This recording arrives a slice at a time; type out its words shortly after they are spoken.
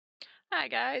Hi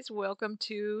guys, welcome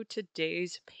to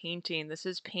today's painting. This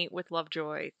is Paint with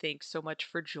Lovejoy. Thanks so much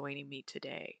for joining me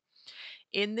today.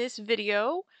 In this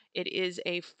video, it is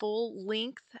a full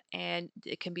length and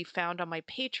it can be found on my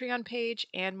Patreon page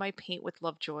and my Paint with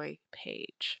Lovejoy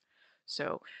page.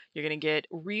 So you're going to get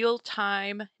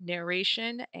real-time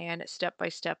narration and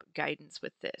step-by-step guidance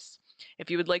with this.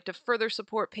 If you would like to further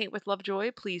support Paint with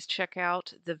Lovejoy, please check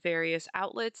out the various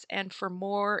outlets. And for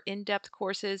more in-depth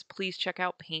courses, please check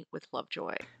out Paint with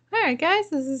Lovejoy. All right, guys,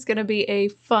 this is going to be a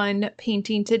fun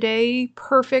painting today,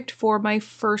 perfect for my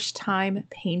first time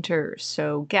painters.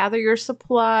 So gather your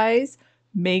supplies,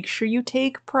 make sure you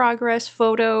take progress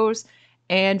photos,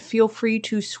 and feel free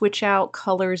to switch out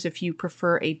colors if you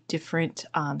prefer a different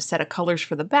set of colors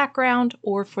for the background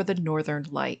or for the northern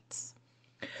lights.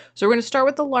 So we're going to start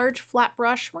with the large flat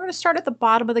brush. We're going to start at the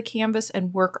bottom of the canvas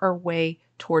and work our way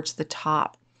towards the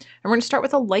top. And we're going to start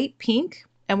with a light pink,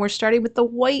 and we're starting with the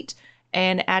white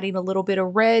and adding a little bit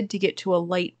of red to get to a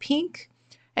light pink.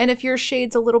 And if your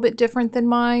shade's a little bit different than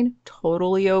mine,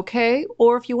 totally okay.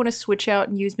 Or if you want to switch out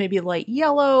and use maybe a light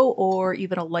yellow or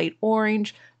even a light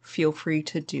orange, feel free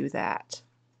to do that.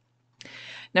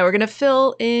 Now we're going to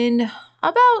fill in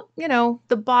about,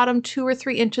 the bottom 2 or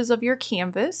 3 inches of your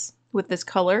canvas with this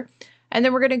color. And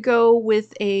then we're going to go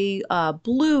with a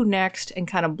blue next and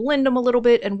kind of blend them a little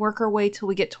bit and work our way till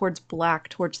we get towards black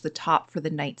towards the top for the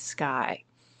night sky.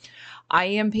 I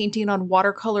am painting on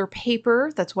watercolor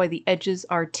paper. That's why the edges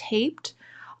are taped.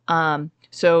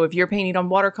 So if you're painting on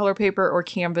watercolor paper or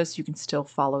canvas, you can still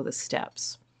follow the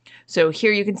steps. So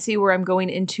here you can see where I'm going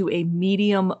into a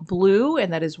medium blue,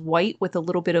 and that is white with a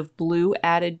little bit of blue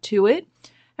added to it.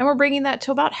 And we're bringing that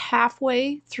to about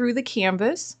halfway through the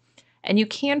canvas. And you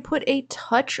can put a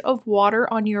touch of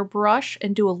water on your brush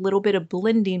and do a little bit of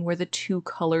blending where the two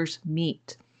colors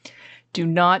meet. Do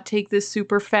not take this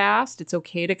super fast. It's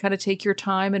okay to kind of take your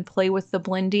time and play with the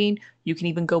blending. You can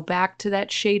even go back to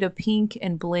that shade of pink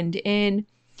and blend in.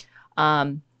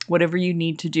 Whatever you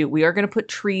need to do. We are going to put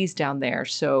trees down there,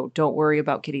 so don't worry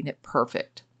about getting it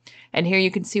perfect. And here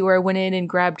you can see where I went in and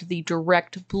grabbed the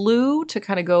direct blue to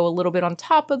kind of go a little bit on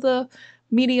top of the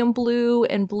medium blue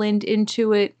and blend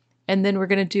into it. And then we're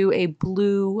going to do a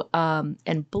blue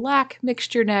and black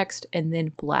mixture next, and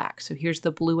then black. So here's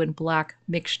the blue and black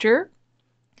mixture.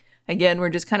 Again, we're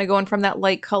just kind of going from that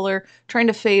light color, trying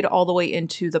to fade all the way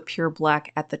into the pure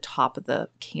black at the top of the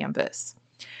canvas.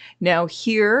 Now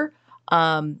here,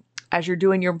 as you're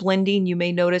doing your blending, you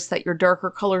may notice that your darker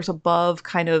colors above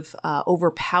kind of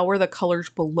overpower the colors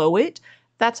below it.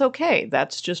 That's okay.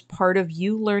 That's just part of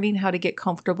you learning how to get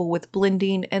comfortable with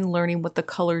blending and learning what the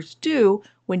colors do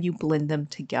when you blend them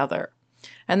together.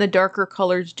 And the darker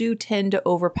colors do tend to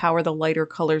overpower the lighter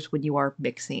colors when you are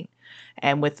mixing.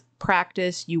 And with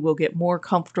practice, you will get more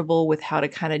comfortable with how to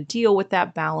kind of deal with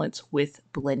that balance with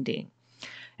blending.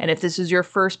 And if this is your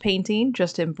first painting,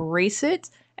 just embrace it.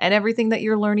 And everything that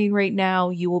you're learning right now,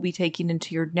 you will be taking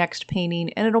into your next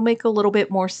painting, and it'll make a little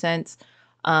bit more sense.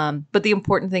 But the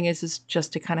important thing is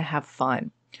just to kind of have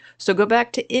fun. So go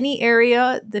back to any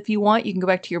area if you want. You can go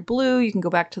back to your blue, you can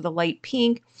go back to the light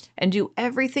pink, and do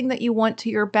everything that you want to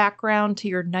your background, to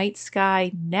your night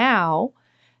sky now.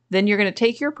 Then you're going to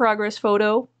take your progress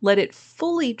photo, let it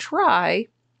fully dry,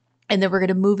 and then we're going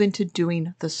to move into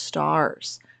doing the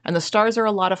stars. And the stars are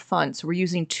a lot of fun. So we're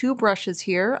using 2 brushes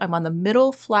here. I'm on the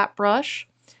middle flat brush,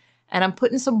 and I'm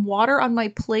putting some water on my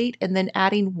plate and then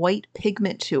adding white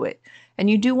pigment to it. And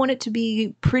you do want it to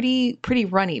be pretty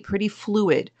runny, pretty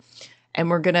fluid. And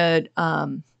we're going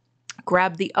to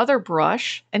grab the other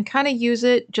brush and kind of use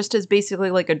it just as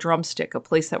basically like a drumstick, a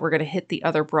place that we're going to hit the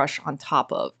other brush on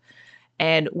top of.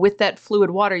 And with that fluid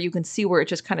water, you can see where it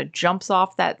just kind of jumps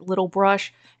off that little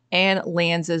brush and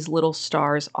lands as little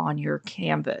stars on your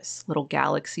canvas, little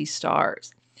galaxy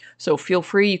stars. So feel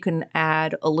free, you can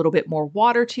add a little bit more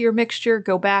water to your mixture,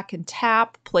 go back and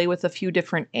tap, play with a few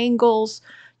different angles.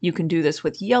 You can do this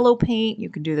with yellow paint. You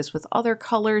can do this with other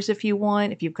colors if you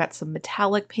want. If you've got some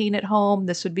metallic paint at home,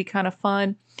 this would be kind of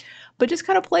fun. But just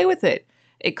kind of play with it.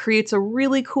 It creates a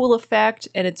really cool effect,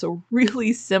 and it's a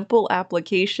really simple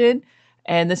application.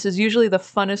 And this is usually the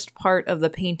funnest part of the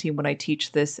painting when I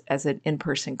teach this as an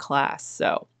in-person class.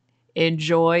 So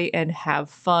enjoy and have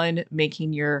fun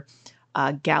making your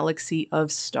galaxy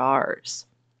of stars.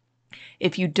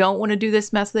 If you don't want to do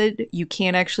this method, you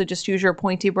can actually just use your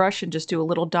pointy brush and just do a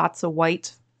little dots of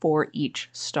white for each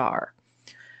star.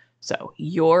 So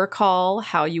your call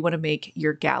how you want to make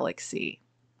your galaxy.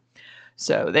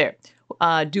 So there.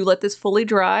 Do let this fully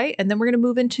dry, and then we're going to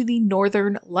move into the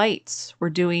northern lights. We're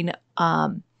doing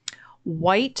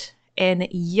white and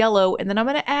yellow, and then I'm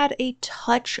going to add a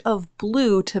touch of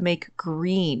blue to make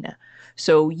green.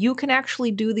 So you can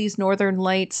actually do these northern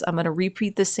lights. I'm going to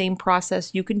repeat the same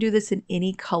process. You can do this in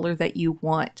any color that you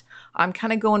want. I'm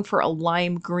kind of going for a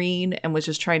lime green and was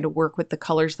just trying to work with the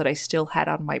colors that I still had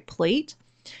on my plate.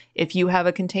 If you have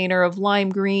a container of lime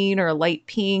green or a light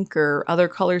pink or other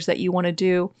colors that you want to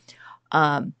do,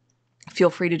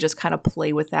 feel free to just kind of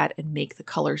play with that and make the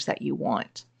colors that you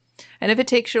want. And if it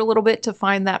takes you a little bit to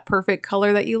find that perfect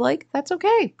color that you like, that's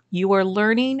okay. You are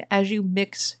learning as you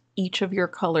mix each of your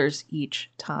colors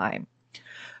each time.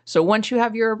 So once you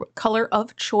have your color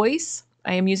of choice,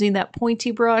 I am using that pointy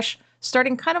brush,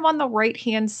 starting kind of on the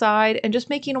right-hand side and just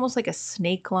making almost like a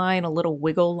snake line, a little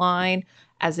wiggle line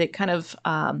as it kind of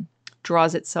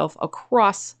draws itself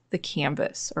across the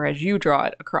canvas, or as you draw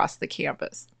it across the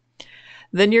canvas.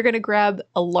 Then you're going to grab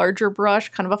a larger brush,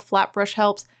 kind of a flat brush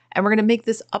helps, and we're going to make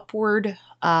this upward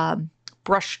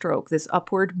brush stroke, this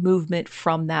upward movement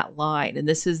from that line. And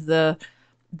this is the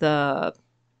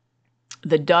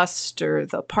dust or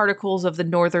the particles of the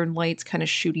northern lights kind of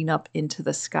shooting up into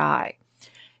the sky.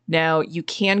 Now you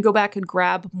can go back and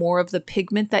grab more of the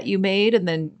pigment that you made and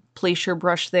then place your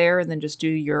brush there and then just do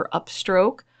your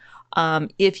upstroke.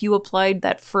 If you applied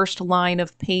that first line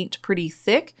of paint pretty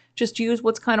thick, just use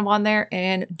what's kind of on there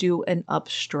and do an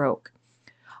upstroke.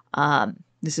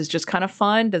 This is just kind of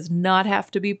fun, does not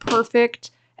have to be perfect.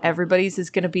 Everybody's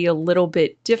is going to be a little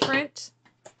bit different.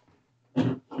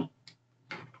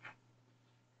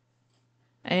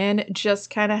 And just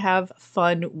kind of have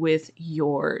fun with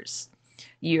yours.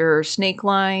 Your snake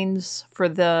lines for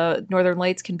the northern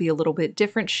lights can be a little bit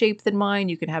different shape than mine.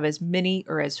 You can have as many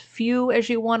or as few as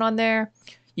you want on there.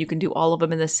 You can do all of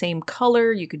them in the same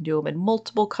color. You can do them in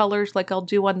multiple colors like I'll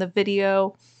do on the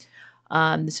video.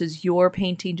 This is your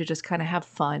painting to just kind of have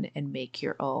fun and make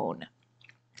your own.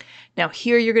 Now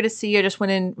here you're going to see I just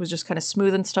went in, was just kind of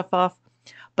smoothing stuff off.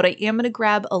 But I am going to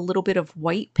grab a little bit of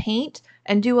white paint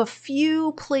and do a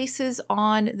few places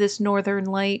on this northern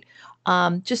light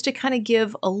just to kind of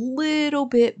give a little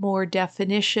bit more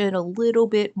definition, a little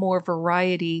bit more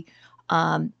variety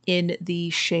in the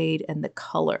shade and the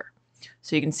color.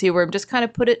 So you can see where I'm just kind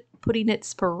of putting it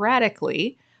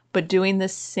sporadically, but doing the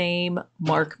same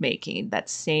mark making, that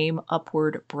same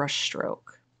upward brush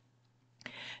stroke.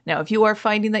 Now, if you are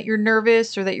finding that you're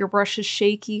nervous or that your brush is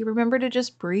shaky, remember to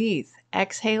just breathe.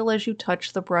 Exhale as you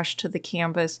touch the brush to the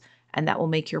canvas, and that will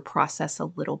make your process a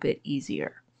little bit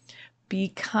easier. Be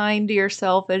kind to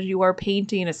yourself as you are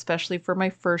painting, especially for my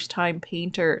first-time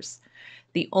painters.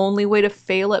 The only way to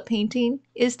fail at painting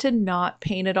is to not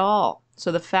paint at all.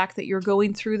 So the fact that you're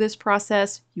going through this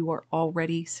process, you are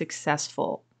already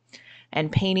successful.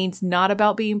 And painting's not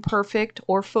about being perfect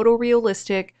or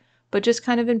photorealistic, but just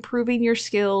kind of improving your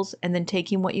skills and then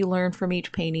taking what you learn from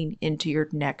each painting into your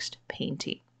next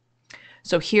painting.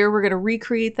 So here we're going to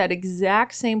recreate that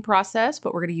exact same process,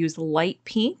 but we're going to use light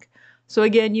pink. So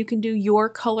again, you can do your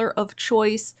color of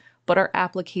choice, but our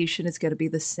application is going to be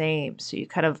the same. So you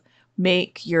kind of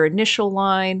make your initial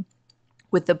line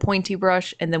with the pointy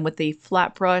brush and then with the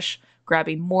flat brush,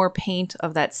 grabbing more paint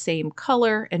of that same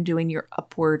color and doing your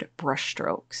upward brush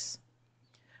strokes.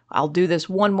 I'll do this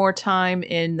one more time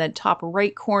in the top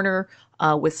right corner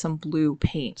with some blue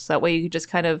paint. So that way you can just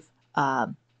kind of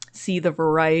see the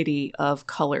variety of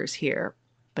colors here.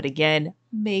 But again,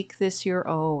 make this your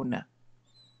own.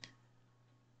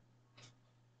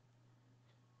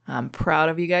 I'm proud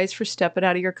of you guys for stepping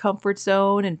out of your comfort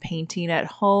zone and painting at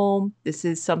home. This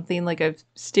is something, like I've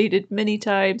stated many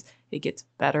times, it gets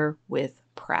better with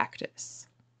practice.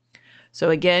 So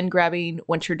again,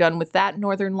 once you're done with that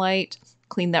northern light,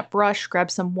 clean that brush, grab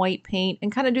some white paint,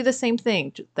 and kind of do the same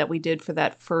thing that we did for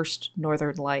that first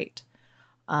northern light.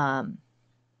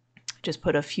 Just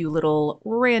put a few little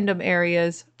random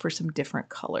areas for some different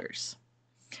colors.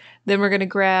 Then we're going to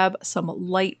grab some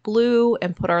light blue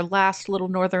and put our last little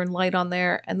northern light on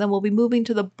there. And then we'll be moving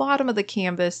to the bottom of the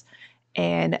canvas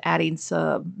and adding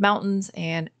some mountains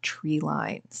and tree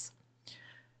lines.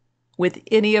 With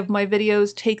any of my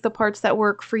videos, take the parts that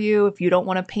work for you. If you don't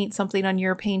want to paint something on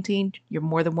your painting, you're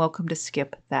more than welcome to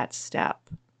skip that step.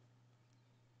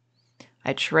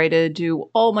 I try to do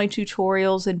all my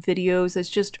tutorials and videos as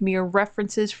just mere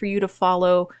references for you to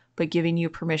follow, but giving you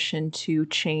permission to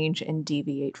change and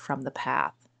deviate from the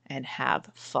path and have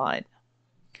fun.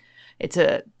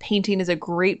 Painting is a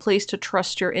great place to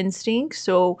trust your instincts.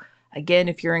 So again,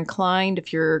 if you're inclined,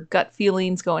 if your gut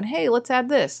feeling's going, hey, let's add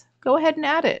this, go ahead and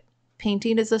add it.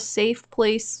 Painting is a safe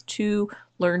place to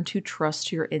learn to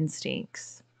trust your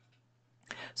instincts.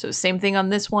 So same thing on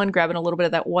this one, grabbing a little bit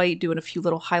of that white, doing a few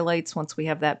little highlights once we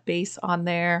have that base on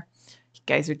there. You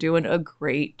guys are doing a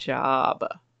great job.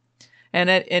 And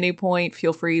at any point,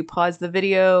 feel free to pause the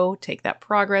video, take that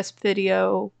progress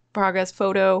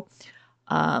photo.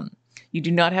 You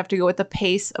do not have to go at the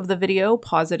pace of the video.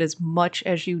 Pause it as much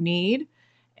as you need.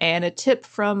 And a tip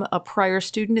from a prior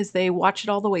student is they watch it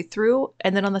all the way through,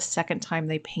 and then on the second time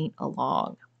they paint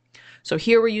along. So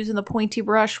here we're using the pointy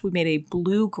brush. We made a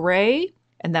blue-gray,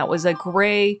 and that was a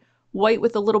gray white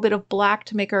with a little bit of black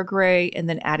to make our gray, and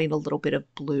then adding a little bit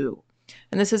of blue.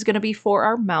 And this is going to be for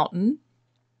our mountain.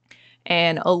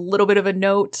 And a little bit of a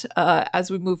note,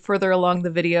 as we move further along the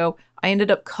video, I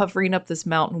ended up covering up this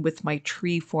mountain with my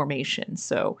tree formation.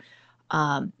 So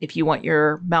if you want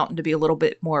your mountain to be a little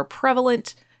bit more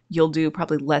prevalent, you'll do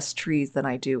probably less trees than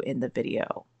I do in the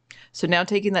video. So now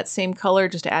taking that same color,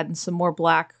 just adding some more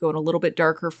black, going a little bit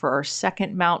darker for our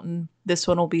second mountain. This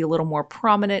one will be a little more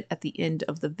prominent at the end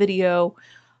of the video.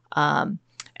 And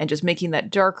just making that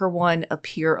darker one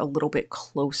appear a little bit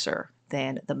closer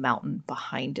than the mountain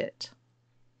behind it.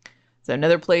 So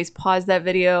another place, pause that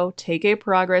video, take a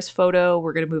progress photo.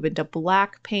 We're going to move into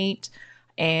black paint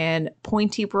and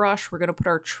pointy brush. We're going to put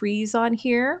our trees on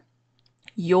here.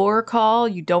 Your call.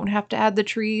 You don't have to add the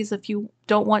trees if you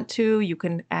don't want to. You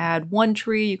can add 1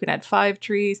 tree. You can add 5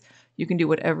 trees. You can do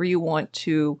whatever you want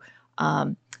to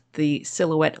the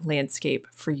silhouette landscape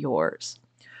for yours.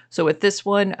 So with this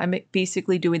one, I'm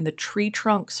basically doing the tree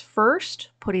trunks first,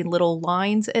 putting little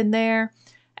lines in there.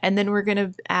 And then we're going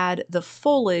to add the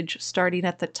foliage starting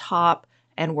at the top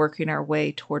and working our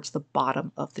way towards the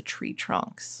bottom of the tree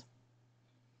trunks.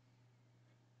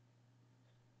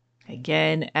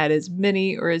 Again, add as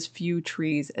many or as few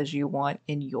trees as you want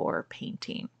in your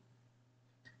painting.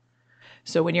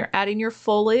 So when you're adding your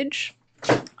foliage,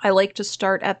 I like to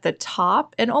start at the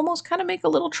top and almost kind of make a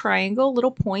little triangle,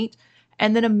 little point,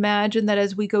 and then imagine that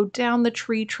as we go down the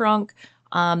tree trunk,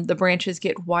 the branches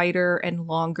get wider and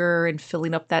longer and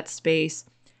filling up that space.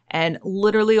 And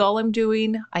literally all I'm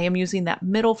doing, I am using that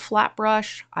middle flat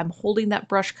brush. I'm holding that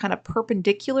brush kind of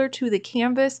perpendicular to the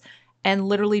canvas and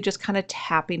literally just kind of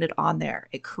tapping it on there.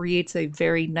 It creates a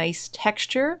very nice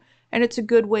texture, and it's a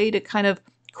good way to kind of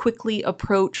quickly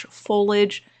approach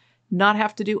foliage, not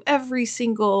have to do every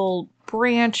single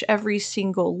branch, every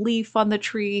single leaf on the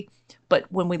tree. But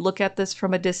when we look at this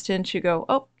from a distance, you go,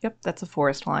 oh, yep, that's a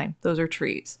forest line. Those are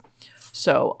trees.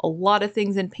 So a lot of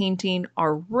things in painting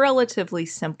are relatively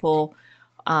simple.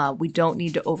 We don't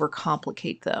need to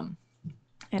overcomplicate them.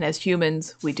 And as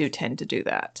humans, we do tend to do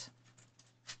that.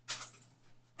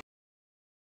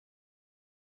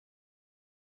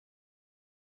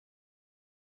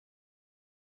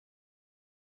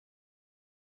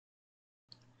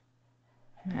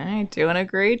 All right, doing a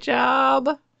great job.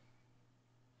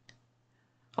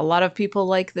 A lot of people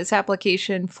like this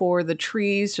application for the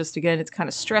trees. Just again, it's kind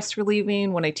of stress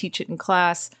relieving. When I teach it in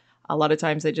class, a lot of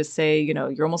times I just say, you know,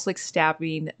 you're almost like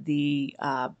stabbing the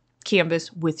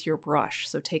canvas with your brush.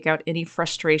 So take out any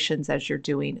frustrations as you're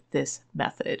doing this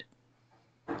method.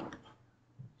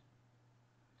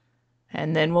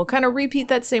 And then we'll kind of repeat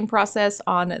that same process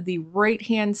on the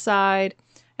right-hand side.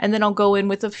 And then I'll go in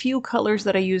with a few colors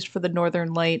that I used for the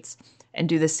Northern Lights and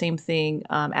do the same thing,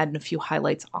 adding a few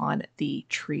highlights on the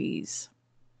trees.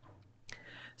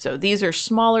 So these are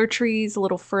smaller trees, a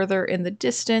little further in the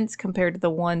distance compared to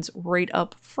the ones right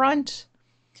up front.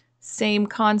 Same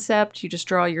concept, you just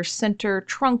draw your center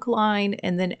trunk line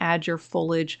and then add your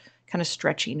foliage kind of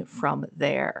stretching from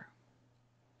there.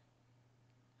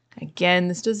 Again,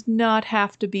 this does not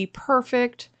have to be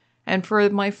perfect. And for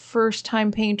my first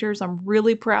time painters, I'm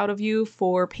really proud of you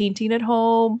for painting at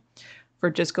home,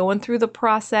 for just going through the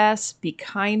process. Be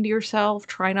kind to yourself.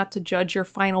 Try not to judge your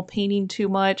final painting too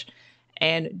much.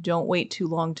 And don't wait too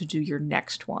long to do your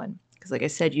next one. Because like I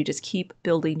said, you just keep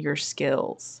building your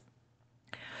skills.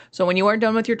 So when you are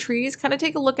done with your trees, kind of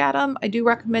take a look at them. I do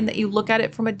recommend that you look at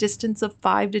it from a distance of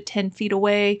 5 to 10 feet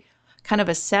away. Kind of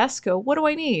assess, go, what do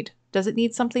I need? Does it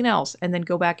need something else? And then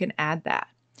go back and add that.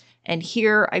 And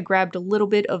here I grabbed a little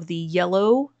bit of the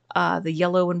yellow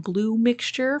and blue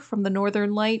mixture from the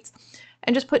Northern Lights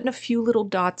and just putting a few little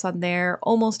dots on there,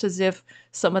 almost as if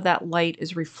some of that light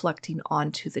is reflecting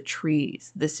onto the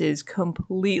trees. This is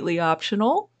completely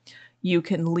optional. You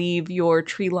can leave your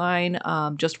tree line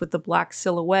just with the black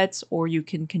silhouettes, or you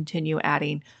can continue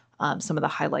adding some of the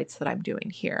highlights that I'm doing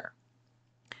here.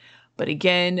 But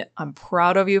again, I'm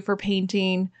proud of you for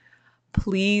painting.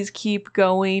 Please keep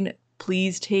going.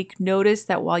 Please take notice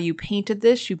that while you painted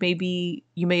this, you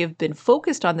may have been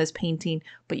focused on this painting,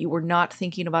 but you were not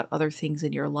thinking about other things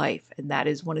in your life. And that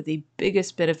is one of the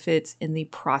biggest benefits in the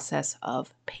process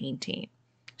of painting.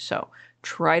 So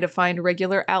Try to find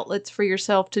regular outlets for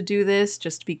yourself to do this.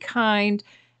 Just be kind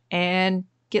and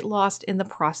get lost in the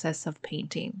process of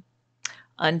painting.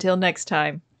 Until next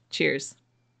time, cheers.